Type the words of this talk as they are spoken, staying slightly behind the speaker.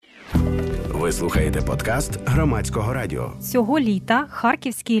Ви слухаєте подкаст Громадського радіо. Цього літа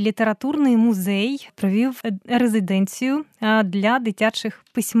Харківський літературний музей провів резиденцію для дитячих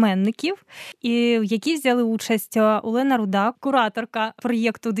письменників, в якій взяли участь Олена Руда, кураторка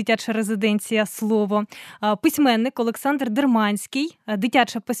проєкту «Дитяча резиденція. Слово», письменник Олександр Дерманський,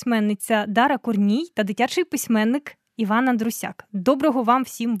 дитяча письменниця Дара Корній та дитячий письменник Іван Андрусяк. Доброго вам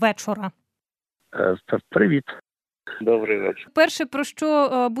всім вечора. Привіт. Добрий вечір. Перше, про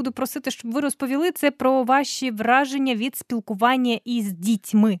що буду просити, щоб ви розповіли, це про ваші враження від спілкування із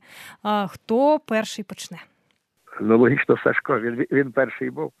дітьми. Хто перший почне? Ну, логічно, Сашко, він перший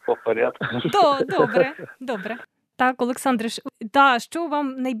був. По порядку. Добре. Так, Олександре, що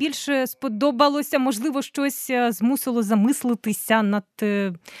вам найбільше сподобалося? Можливо, щось змусило замислитися над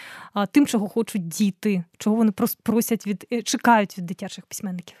тим, чого хочуть діти? Чого вони чекають від дитячих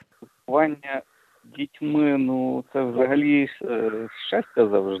письменників? Спілкування дітьми, це взагалі щастя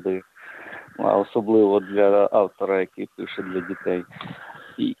завжди, особливо для автора, який пише для дітей.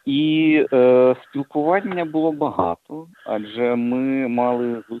 І спілкування було багато, адже ми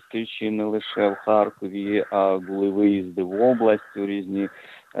мали зустрічі не лише в Харкові, а були виїзди в область, у різні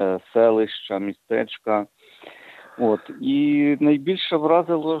селища, містечка. І найбільше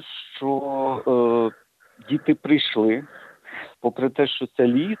вразило, що діти прийшли. Попри те, що це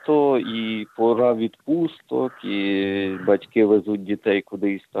літо і пора відпусток, і батьки везуть дітей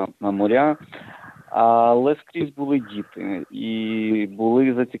кудись там на моря, але скрізь були діти, і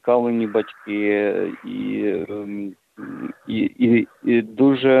були зацікавлені батьки, і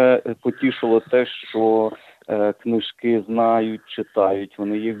дуже потішило те, що книжки знають, читають,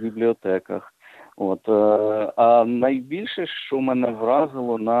 вони є в бібліотеках. А найбільше, що мене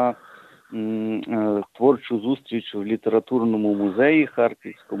вразило на творчу зустріч в літературному музеї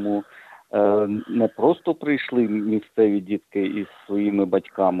Харківському, не просто прийшли місцеві дітки із своїми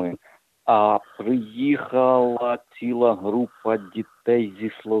батьками, а приїхала ціла група дітей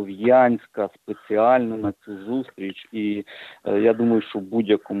зі Слов'янська спеціально на цю зустріч. І я думаю, що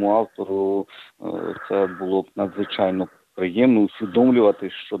будь-якому автору це було б надзвичайно приємно усвідомлювати,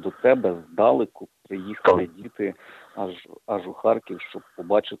 що до тебе здалеку приїхали діти аж у Харків, щоб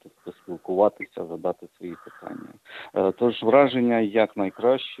побачити, поспілкуватися, задати свої питання. Тож враження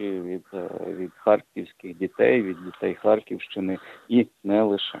якнайкращі від харківських дітей, від дітей Харківщини і не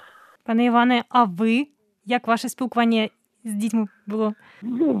лише. Пане Іване, а ви? Як ваше спілкування з дітьми було?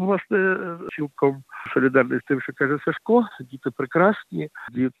 Власне, цілком солідарний з тим, що каже Сашко. Діти прекрасні.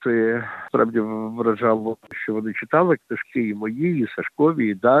 Діти, справді, вражало, що вони читали книжки і мої, і Сашкові,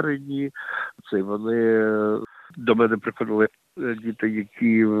 і Дарині. Це вони до мене приходили діти,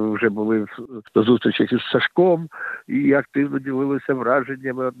 які вже були на зустрічах із Сашком і активно ділилися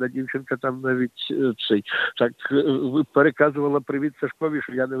враженнями. Одна дівчинка там навіть переказувала привіт Сашкові,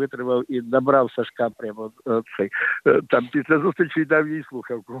 що я не витримав і набрав Сашка прямо там після зустрічі дав їй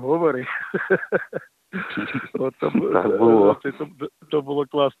слухавку. Говори. То було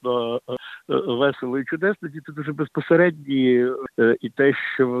класно, весело і чудесно. Діти дуже безпосередні, і те,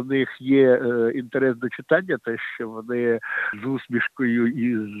 що в них є інтерес до читання, те, що вони з усмішкою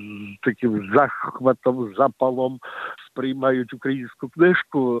і з таким захватом, запалом сприймають українську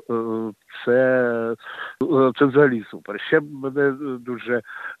книжку, це взагалі супер. Ще мене дуже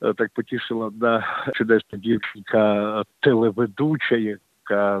так потішила одна чудесна дівчинка, телеведуча,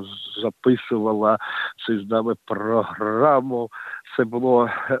 яка записувала з нами програму. Це було,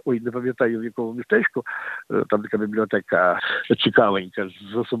 не пам'ятаю в якому містечку, там така бібліотека цікавенька,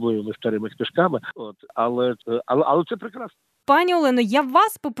 з особливими старими книжками. Але це прекрасно. Пані Олено, я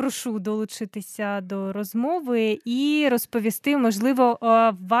вас попрошу долучитися до розмови і розповісти, можливо,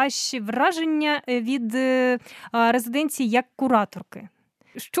 ваші враження від резиденції як кураторки.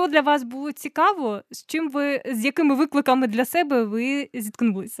 Що для вас було цікаво? З якими викликами для себе ви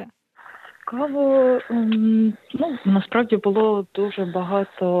зіткнулися? Цікаво, насправді було дуже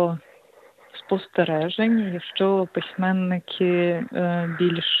багато спостережень, якщо письменники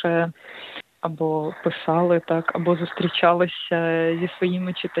більше або писали так, або зустрічалися зі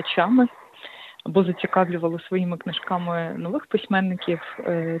своїми читачами, або зацікавлювали своїми книжками нових письменників,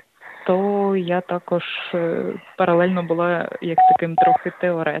 то я також паралельно була як таким трохи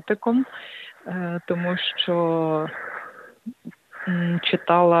теоретиком, тому що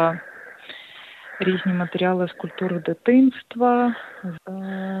читала різні матеріали з культури дитинства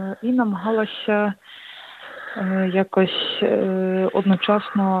і намагалася якось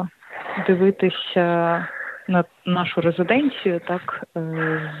одночасно дивитися на нашу резиденцію так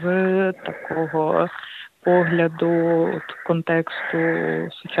з такого погляду контексту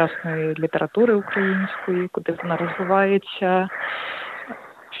сучасної літератури української, куди вона розвивається,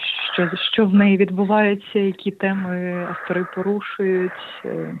 що в неї відбувається, які теми автори порушують.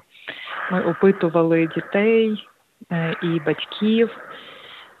 Ми опитували дітей і батьків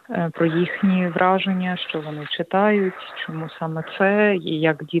про їхні враження, що вони читають, чому саме це, і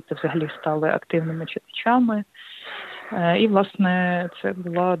як діти взагалі стали активними читачами. І, власне, це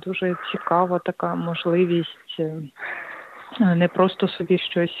була дуже цікава така можливість не просто собі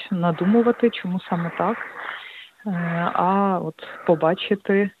щось надумувати, чому саме так, а от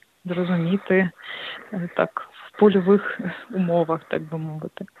побачити, зрозуміти так в польових умовах, так би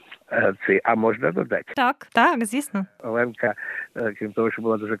мовити. А можна додати? Так, звісно. Оленка, крім того, що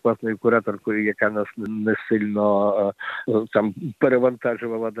була дуже класною кураторкою, яка нас не сильно там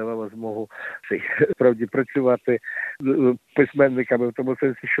перевантажувала, давала змогу справді працювати письменниками в тому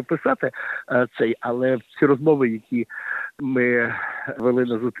сенсі, що писати але ці розмови, які ми вели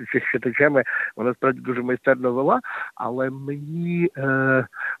на зустрічах з читачами, вона справді дуже майстерно вела, але мені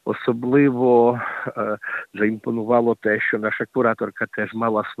особливо заімпонувало те, що наша кураторка теж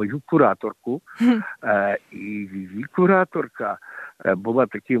мала свою кураторку, і її кураторка була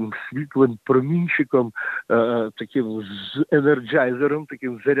таким світлим промінчиком, таким енерджайзером,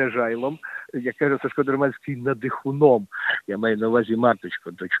 таким заряджайлом, як каже Сашко Дерманський, надихуном. Я маю на увазі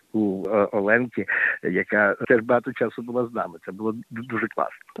Марточку, дочку Оленки, яка теж багато часу була з нами. Це було дуже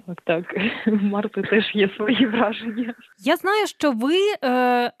класно. Так. В Марти теж є свої враження. Я знаю, що ви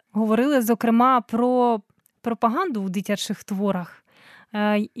говорили, зокрема, про пропаганду у дитячих творах.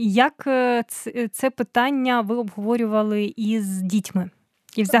 Як це питання ви обговорювали із дітьми?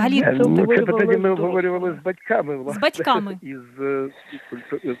 І взагалі це питання ми обговорювали з батьками. Власне. З батьками?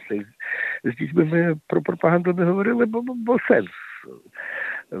 З дітьми ми про пропаганду не говорили, бо сенс.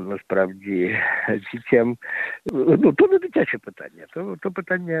 Насправді, дітям, то не дитяче питання, то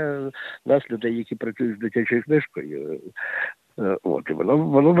питання нас, людей, які працюють з дитячою книжкою. І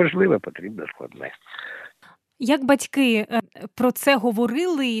воно важливе, потрібне, складне. Як батьки про це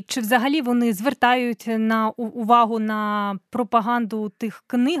говорили? Чи взагалі вони звертають увагу на пропаганду у тих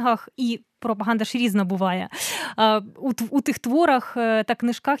книгах, і пропаганда ж різна буває, у тих творах та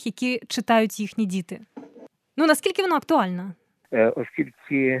книжках, які читають їхні діти? Наскільки вона актуальна?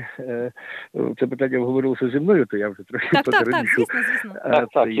 Оскільки це питання обговорилося зі мною, то я вже трохи потеренчу. Так, звісно.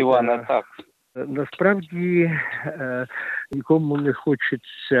 Так, Іване, так. Насправді нікому не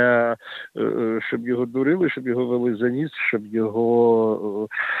хочеться, щоб його дурили, щоб його вели за ніс, щоб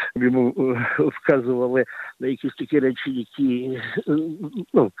йому вказували на якісь такі речі, які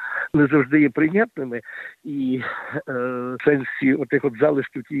не завжди є прийнятними. І в сенсі отих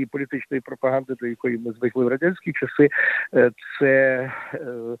залишків тієї політичної пропаганди, до якої ми звикли в радянські часи, це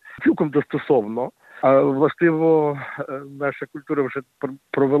цілком достосовно. А властиво наша культура вже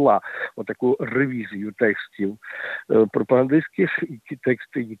провела отаку ревізію текстів пропагандистських, і ті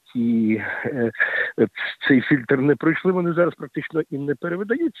тексти, які цей фільтр не пройшли, вони зараз практично і не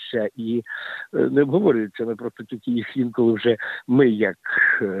перевидаються, і не обговорюються. Ми просто тільки їх інколи вже ми, як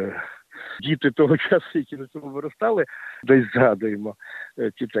діти того часу, які на цьому виростали, десь згадуємо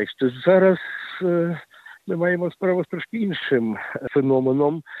ті тексти. Зараз ми маємо справу з трошки іншим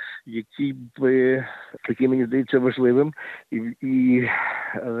феноменом, який мені здається важливим і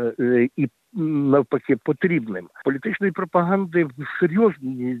навпаки потрібним. Політичної пропаганди в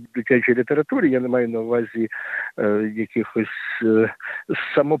серйозній дитячій літературі, я не маю на увазі якихось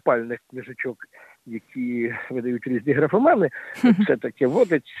самопальних книжечок, які видають різні графомани, це таке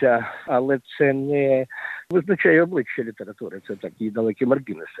водиться, але це не визначає обличчя літератури, це такі далекі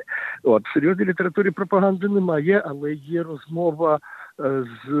маргінеси. В серйозній літературі пропаганди немає, але є розмова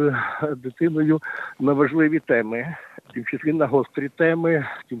з дитиною на важливі теми, в тим числі на гострі теми,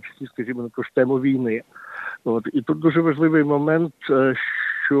 в тим числі, скажімо, також тему війни. І тут дуже важливий момент,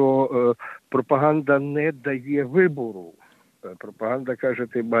 що пропаганда не дає вибору. Пропаганда каже,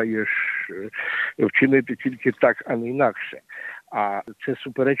 ти маєш вчинити тільки так, а не інакше. А це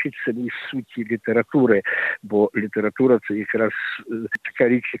суперечить самій суті літератури, бо література – це якраз така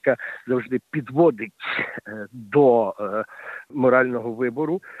річ, яка завжди підводить до морального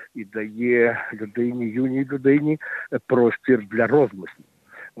вибору і дає людині, юній людині простір для розмислу.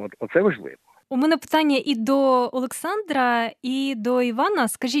 Оце важливо. У мене питання і до Олександра, і до Івана.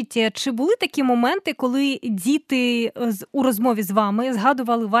 Скажіть, чи були такі моменти, коли діти у розмові з вами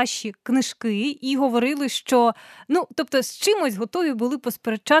згадували ваші книжки і говорили, що, з чимось готові були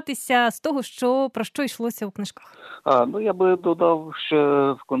посперечатися з того, про що йшлося у книжках? Я би додав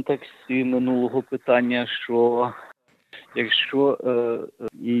ще в контексті минулого питання, що якщо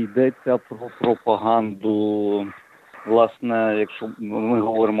йдеться про пропаганду, власне, якщо ми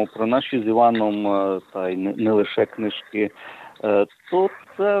говоримо про наші з Іваном, та й не лише книжки, то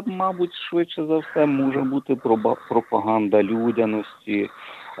це, мабуть, швидше за все може бути пропаганда людяності,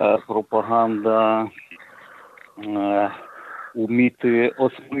 пропаганда вміти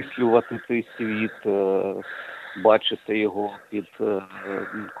осмислювати цей світ, бачити його під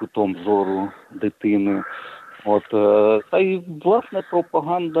кутом зору дитини. Та й, власне,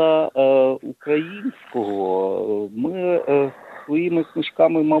 пропаганда українського. Ми своїми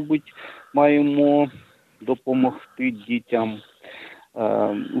книжками, мабуть, маємо допомогти дітям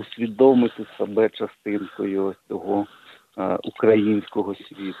усвідомити себе частинкою ось цього українського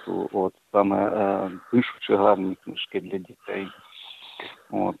світу. Саме пишучи гарні книжки для дітей,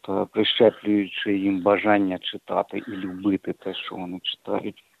 прищеплюючи їм бажання читати і любити те, що вони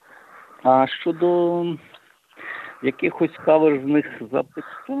читають. А щодо якихось каверзних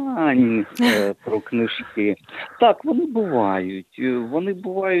запитань про книжки. Так, вони бувають. Вони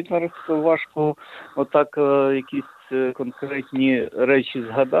бувають, зараз важко якісь конкретні речі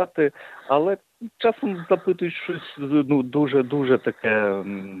згадати, але часом запитують щось дуже таке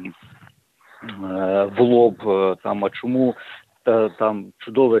в лоб, а чому там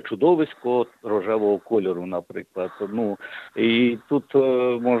чудове чудовисько рожевого кольору, наприклад. І тут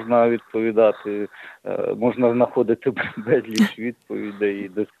можна відповідати, можна знаходити безліч відповідей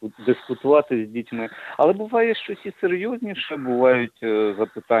і дискутувати з дітьми. Але буває щось і серйозніше, бувають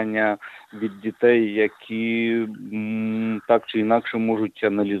запитання від дітей, які так чи інакше можуть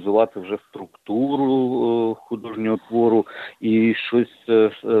аналізувати вже структуру художнього твору і щось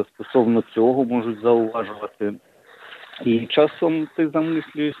стосовно цього можуть зауважувати. І часом ти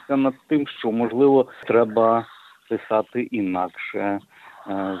замислюєшся над тим, що, можливо, треба писати інакше,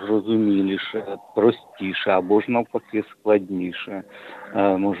 зрозуміліше, простіше, або ж навпаки складніше.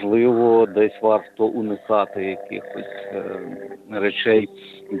 Можливо, десь варто уникати якихось речей,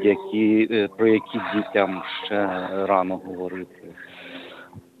 про які дітям ще рано говорити.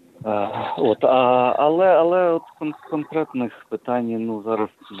 Але конкретних питань зараз,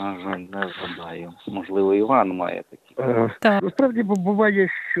 на жаль, не згадаю. Можливо, Іван має такі. Насправді, буває,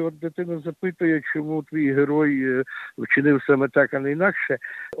 що дитина запитує, чому твій герой вчинив саме так, а не інакше.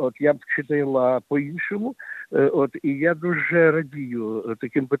 Я б вчинила по-іншому. І я дуже радію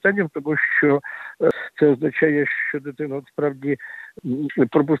таким питанням, тому що це означає, що дитина справді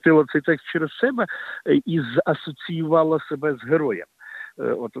пропустила цей текст через себе і асоціювала себе з героєм.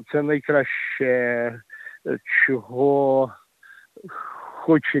 Це найкраще, чого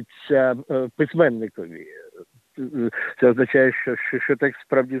хочеться письменникові. Це означає, що текст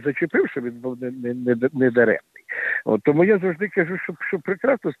справді зачепив, що він був не даремний. Тому я завжди кажу, що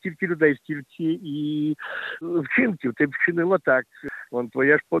прекрасно, стільки людей, стільки і вчинків. Ти б вчинила так.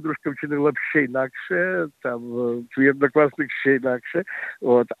 Твоя ж подружка вчинила б ще інакше, твій однокласник ще інакше.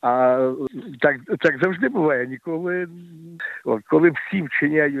 А так завжди буває. Ніколи, коли всі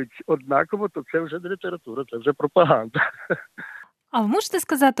вчиняють однаково, то це вже не література, це вже пропаганда. А ви можете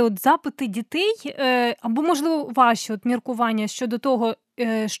сказати, запити дітей, або, можливо, ваші міркування щодо того,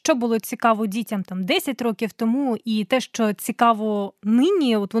 що було цікаво дітям 10 років тому, і те, що цікаво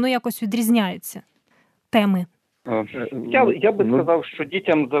нині, воно якось відрізняється? Теми? Я би сказав, що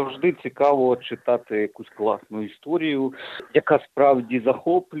дітям завжди цікаво читати якусь класну історію, яка справді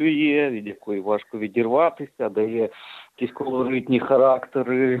захоплює, від якої важко відірватися, дає якісь колоритні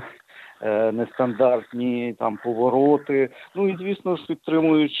характери, нестандартні повороти. І, звісно ж,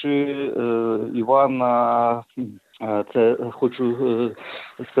 підтримуючи Івана, це хочу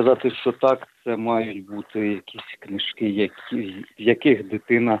сказати, що так, це мають бути якісь книжки, в яких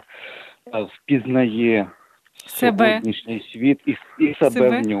дитина впізнає сьогоднішній світ і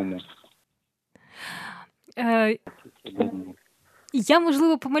себе в ньому. Я,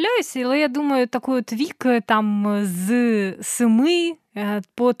 можливо, помиляюся, але я думаю, такий вік з 7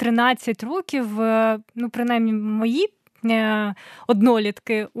 по 13 років, принаймні мої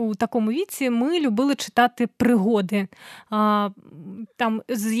однолітки у такому віці, ми любили читати пригоди.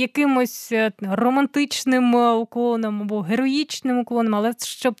 З якимось романтичним уклоном або героїчним уклоном, але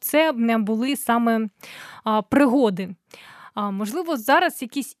щоб це були саме пригоди. Можливо, зараз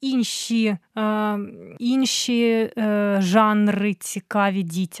якісь інші жанри цікаві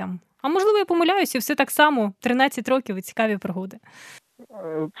дітям. А можливо, я помиляюся, все так само, 13 років і цікаві пригоди.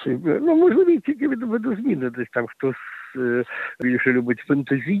 Можливо, тільки видозміни десь хтось більше любить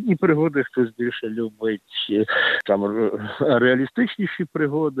фантазійні пригоди, хтось більше любить реалістичніші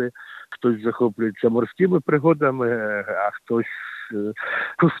пригоди, хтось захоплюється морськими пригодами, а хтось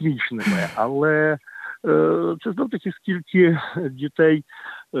космічними. Але це знов-таки, скільки дітей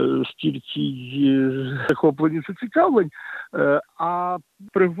стільки захоплень і зацікавлень, а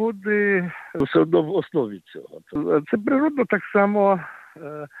пригоди все одно в основі цього. Це природно так само,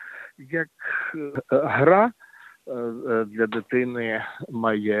 як гра для дитини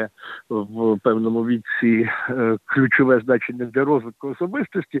має в певному віці ключове значення для розвитку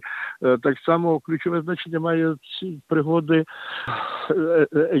особистості, так само ключове значення має ці пригоди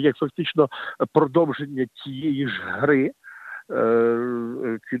як фактично продовження тієї ж гри,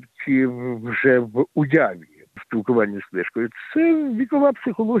 тільки вже в уяві, в спілкуванні з книжкою. Це вікова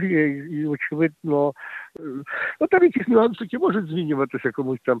психологія і, очевидно, там якісь нюансики можуть змінюватися,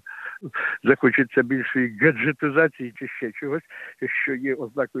 комусь там захочеться більшої гаджетизації чи ще чогось, що є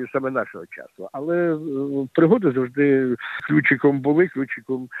ознакою саме нашого часу. Але пригоди завжди ключиком були,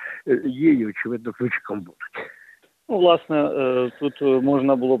 ключиком є і, очевидно, ключиком будуть. Власне, тут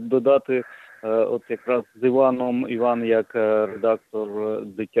можна було б додати, от якраз з Іваном, Іван як редактор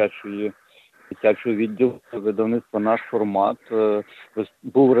дитячого відділу видавництва «Наш формат»,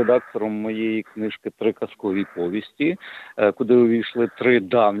 був редактором моєї книжки «3 казкові повісті», куди увійшли 3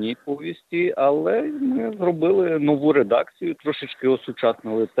 давні повісті, але ми зробили нову редакцію, трошечки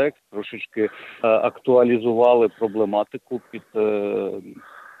осучаснили текст, трошечки актуалізували проблематику під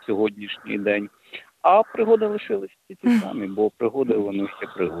сьогоднішній день. А пригоди лишились ті самі, бо пригоди вони ще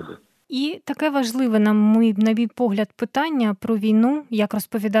пригоди. І таке важливе, на мій погляд, питання про війну, як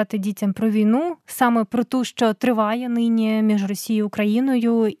розповідати дітям про війну, саме про ту, що триває нині між Росією і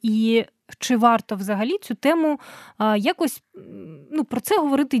Україною, і чи варто взагалі цю тему якось про це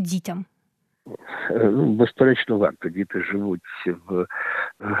говорити дітям? Безперечно, варто. Діти живуть в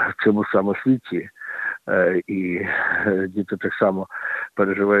цьому самому світі, і діти так само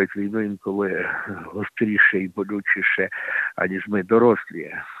переживають війну інколи гостріше і болючіше, аніж ми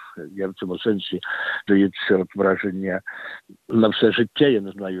дорослі. Я в цьому сенсі, здається, враження на все життя. Я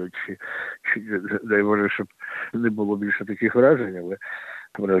не знаю, чи дай Боже, щоб не було більше таких вражень, але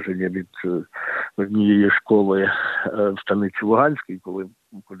враження від однієї школи в станиці Луганській,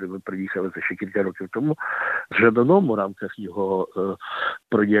 куди ми приїхали ще кілька років тому, з Жаданом у рамках його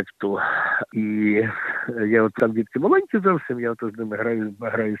проєкту. І я от там дітки маленькі зовсім, я от з ними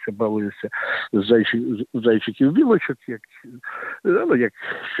граюся, балуюся з зайчиків-білочок, як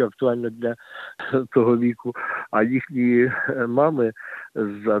що актуально для того віку, а їхні мами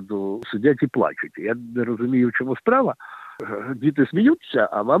ззаду сидять і плачуть. Я не розумію, в чому справа. Діти сміються,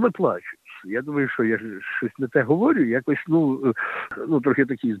 а мами плачуть. Я думаю, що я щось не те говорю, якось, трохи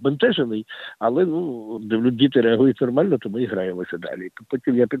такий збентежений, але, діти реагують нормально, то ми і граємося далі.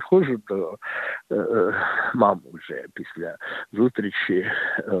 Потім я підходжу до мам вже після зустрічі,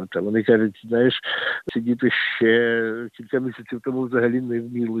 та вони кажуть, знаєш, ці діти ще кілька місяців тому взагалі не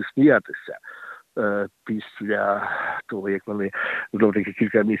вміли сміятися. Після того, як вони знов-таки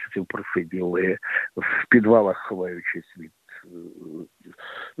кілька місяців просиділи в підвалах, ховаючись від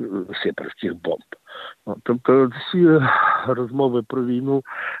сепарських бомб. Тобто ці розмови про війну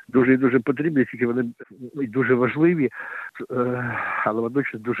дуже і дуже потрібні, тільки вони дуже важливі, але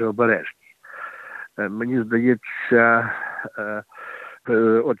водночас дуже обережні. Мені здається,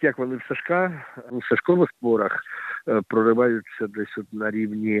 от як вони в Сашкових творах прориваються десь от на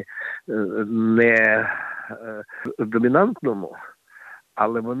рівні не домінантному,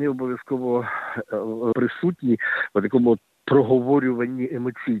 але вони обов'язково присутні в такому проговорюванні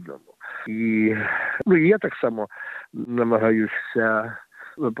емоційному. І я так само намагаюся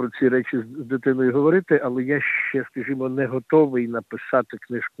про ці речі з дитиною говорити, але я ще, скажімо, не готовий написати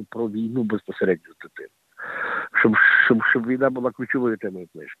книжку про війну безпосередньо з дитиною. Щоб війна була ключовою темою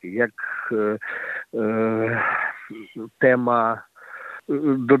книжки. Як тема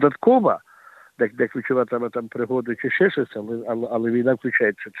додаткова, де ключова тема там пригоди чи ще щось, але війна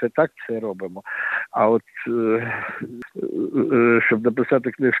включається. Це так, це робимо. А от щоб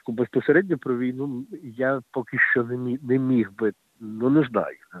написати книжку безпосередньо про війну, я поки що не міг би, не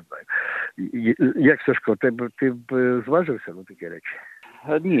знаю. Як, Сашко, ти б зважився на такі речі?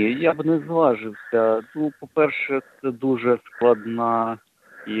 Ні, я б не зважився. По-перше, це дуже складна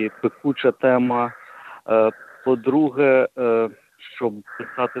і пекуча тема. По-друге, щоб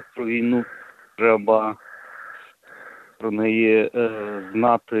писати про війну, треба про неї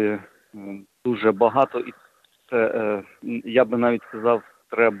знати дуже багато. І це, я би навіть сказав,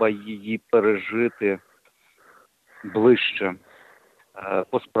 треба її пережити ближче,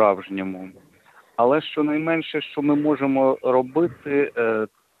 по-справжньому. Але щонайменше, що ми можемо робити,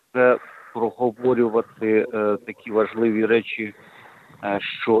 це проговорювати такі важливі речі,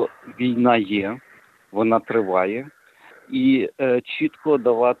 що війна є, вона триває, і чітко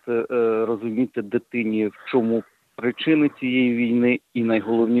давати розуміти дитині, в чому причини цієї війни і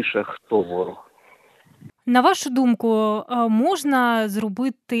найголовніше, хто ворог. На вашу думку, можна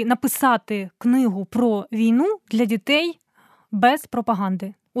написати книгу про війну для дітей без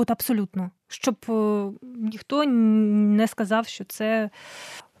пропаганди? От абсолютно. Щоб ніхто не сказав, що це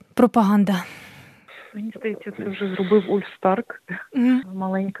пропаганда. Мені здається, це вже зробив Ульф Старк.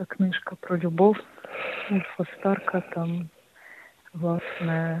 Маленька книжка про любов Ульфа Старка. Там,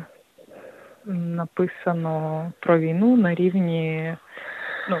 власне, написано про війну на рівні...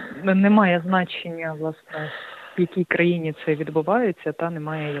 немає значення, власне, в якій країні це відбувається, та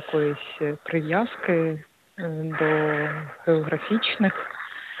немає якоїсь прив'язки до географічних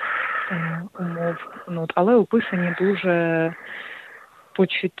умов. Але описані дуже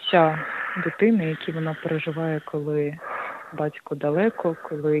почуття дитини, які вона переживає, коли батько далеко,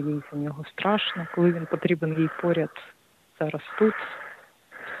 коли їй за нього страшно, коли він потрібен їй поряд зараз тут,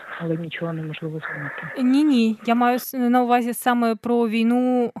 але нічого неможливо змінити. Ні, я маю на увазі саме про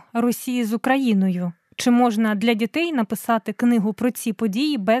війну Росії з Україною. Чи можна для дітей написати книгу про ці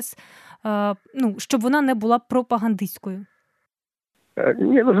події без, щоб вона не була пропагандистською?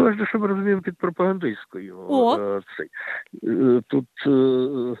 Ні, залежно, що ми розуміємо під пропагандистською. Тут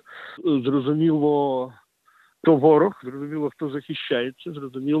зрозуміло, хто ворог, зрозуміло, хто захищається,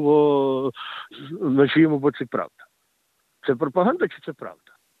 зрозуміло, на чиєму боці правда. Це пропаганда чи це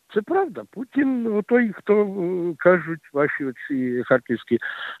правда? Це правда. Путін, той, хто кажуть ваші оці харківські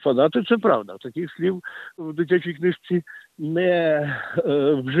фанати, це правда. Таких слів в дитячій книжці не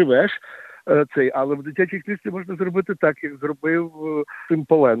вживеш. Але в дитячій книжці можна зробити так, як зробив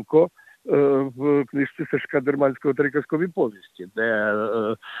Тимполенко в книжці Сашка Дерманського «Тариківської повісті», де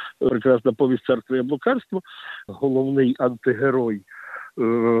прекрасна повість «Царство і яблукарство», головний антигерой,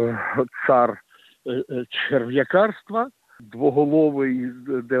 цар черв'якарства, двоголовий,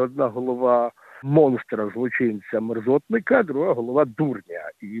 де одна голова монстра, злочинця, мерзотника, друга голова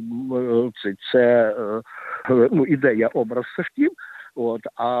дурня. І це ідея, образ Сашків.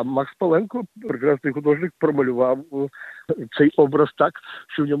 А Макс Паленко, прекрасний художник, промалював цей образ так,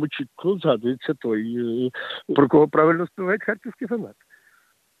 що в ньому чітко згадується той, про кого правильно співають харківські фанати.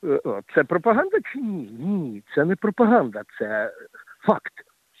 Це пропаганда чи ні? Ні, це не пропаганда, це факт.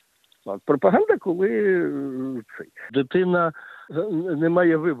 Пропаганда, коли дитина не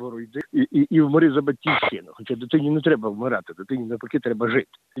має вибору і вмри за батьківщину. Хоча дитині не треба вмирати, дитині навпаки треба жити.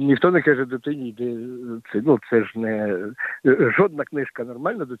 Ніхто не каже дитині, йди, це ж не... Жодна книжка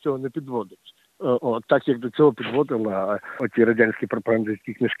нормальна до цього не підводить. Так, як до цього підводила оті радянські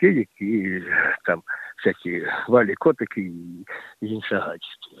пропагандистські книжки, які там всякі Валі Котики і інша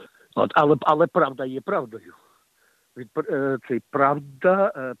гадість. Але правда є правдою.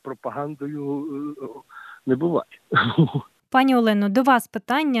 Правда пропагандою не буває. Пані Олено, до вас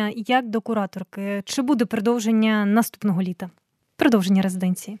питання, як до кураторки. Чи буде продовження наступного літа? Продовження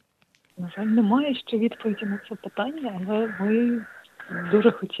резиденції? На жаль, немає ще відповіді на це питання, але ми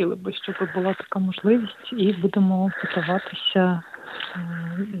дуже хотіли би, щоб була така можливість, і будемо готуватися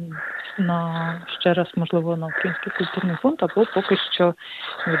ще раз, можливо, на Український культурний фонд, або поки що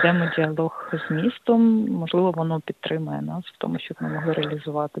ведемо діалог з містом. Можливо, воно підтримає нас в тому, щоб ми могли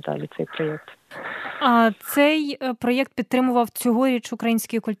реалізувати далі цей проєкт. А цей проєкт підтримував цьогоріч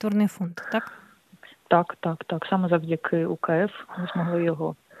Український культурний фонд, так? Так. Саме завдяки УКФ ми змогли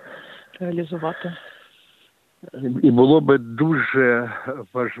його реалізувати. І було би дуже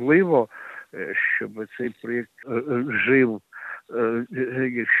важливо, щоб цей проєкт жив,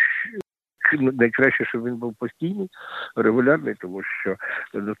 найкраще, щоб він був постійний, регулярний, тому що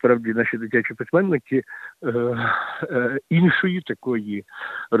насправді наші дитячі письменники іншої такої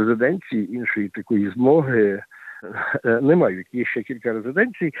резиденції, іншої такої змоги не мають. Є ще кілька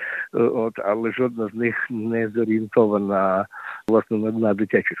резиденцій, але жодна з них не зорієнтована, власне, на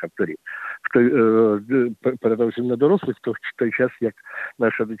дитячих авторів. Передовсім на дорослих, в той час, як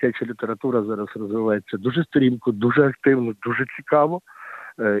наша дитяча література зараз розвивається дуже стрімко, дуже активно, дуже цікаво.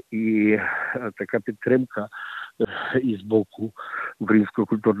 І така підтримка і з боку Українського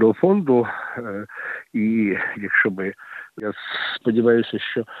культурного фонду. І якщо би, я сподіваюся,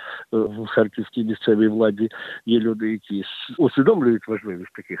 що в харківській місцевій владі є люди, які усвідомлюють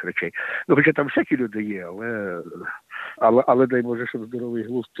важливість таких речей. Хоча там всякі люди є, але дай Боже, щоб здоровий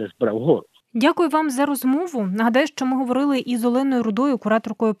глузд теж брав гору. Дякую вам за розмову. Нагадаю, що ми говорили із Оленою Рудою,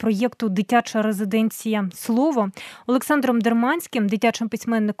 кураторкою проєкту «Дитяча резиденція. Слово», Олександром Дерманським, дитячим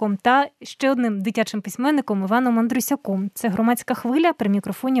письменником, та ще одним дитячим письменником Іваном Андрусяком. Це «Громадська хвиля», при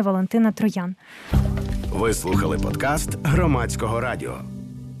мікрофоні Валентина Троян. Ви слухали подкаст Громадського радіо.